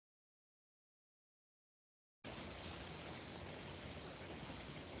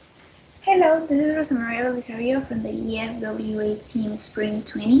Hello, this is Rosa Maria Belisario from the EFWA team Spring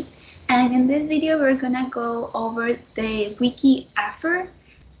 20, and in this video we're gonna go over the Wiki EForT,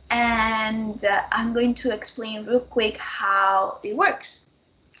 and I'm going to explain real quick how it works.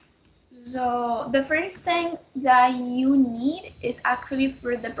 So the first thing that you need is actually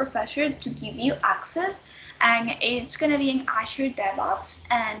for the professor to give you access, and it's gonna be in Azure DevOps,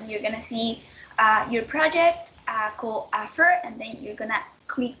 and you're gonna see your project called EForT, and then you're gonna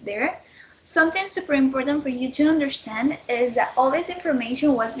click there. Something super important for you to understand is that all this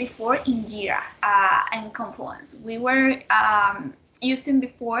information was before in Jira and Confluence. We were using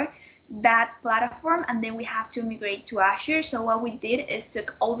before that platform, and then we have to migrate to Azure. So what we did is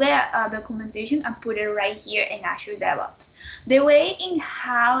took all the documentation and put it right here in Azure DevOps. The way in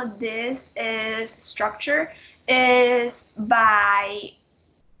how this is structured is by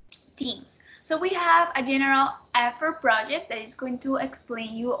teams. So we have a general EForT project that is going to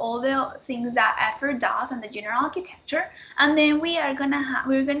explain you all the things that EForT does and the general architecture, and then we are gonna have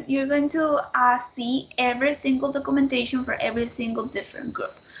you're going to see every single documentation for every single different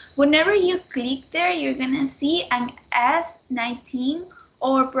group. Whenever you click there, you're gonna see an S19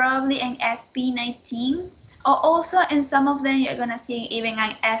 or probably an SP19, or also in some of them you're gonna see even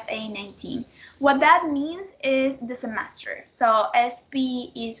an FA19. What that means is the semester. So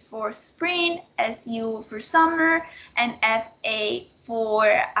SP is for spring, SU for summer, and FA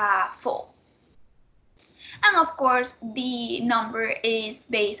for fall. And of course, the number is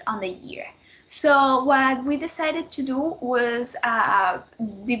based on the year. So what we decided to do was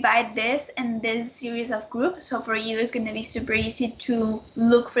divide this in this series of groups. So for you, it's going to be super easy to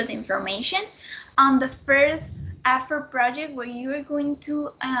look for the information. On the first EForT project, where you are going to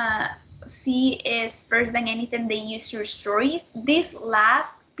see is first than anything the user stories. This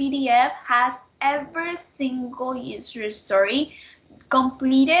last PDF has every single user story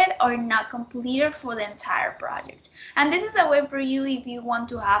completed or not completed for the entire project. And this is a way for you if you want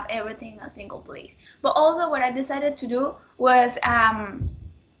to have everything in a single place. But also what I decided to do was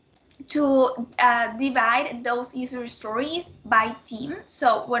to divide those user stories by team.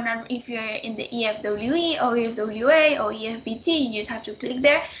 So if you're in the EFWE or EFWA or EFBT, you just have to click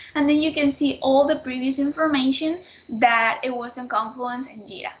there, and then you can see all the previous information that it was in Confluence and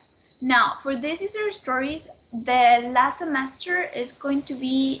Jira. Now, for these user stories, the last semester is going to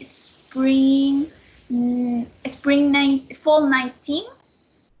be fall 19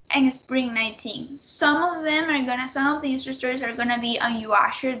 and spring 19. Some of the user stories are gonna be on your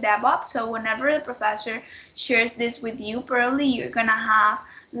Azure DevOps. So whenever the professor shares this with you, probably you're gonna have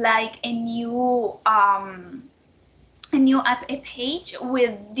like a new page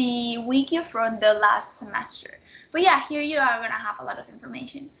with the wiki from the last semester. But yeah, here you are gonna have a lot of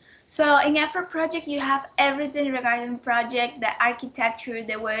information. So in EForT project, you have everything regarding project, the architecture,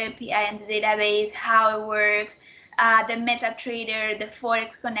 the web API and the database, how it works, the MetaTrader, the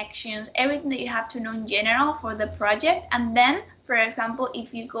Forex connections, everything that you have to know in general for the project. And then, for example,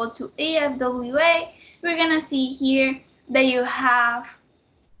 if you go to EFWA, we're gonna see here that you have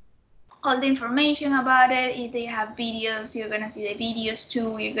all the information about it. If they have videos, you're gonna see the videos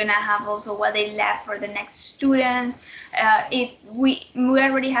too. You're gonna have also what they left for the next students. If we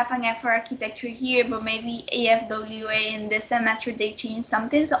already have an EForT architecture here, but maybe EFWA in this semester they changed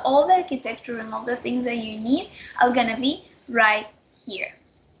something. So all the architecture and all the things that you need are gonna be right here.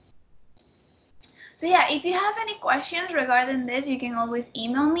 So yeah, if you have any questions regarding this, you can always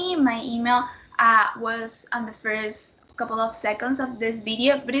email me. My email was on the first couple of seconds of this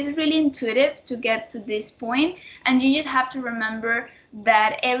video, but it's really intuitive to get to this point, and you just have to remember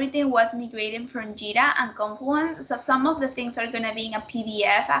that everything was migrated from Jira and Confluence. So some of the things are going to be in a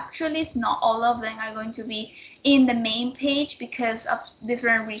PDF. Actually, it's not all of them are going to be in the main page because of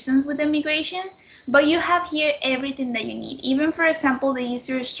different reasons with the migration, but you have here everything that you need. Even, for example, the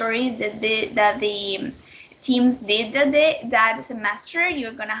user stories that the teams did that semester,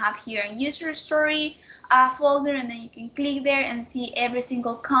 you're going to have here a user story folder, and then you can click there and see every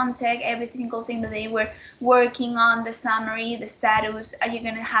single contact, every single thing that they were working on, the summary, the status. You're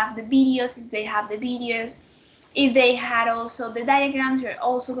going to have the videos if they have the videos. If they had also the diagrams, you're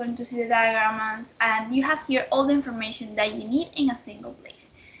also going to see the diagrams, and you have here all the information that you need in a single place.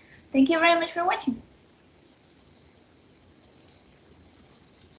 Thank you very much for watching.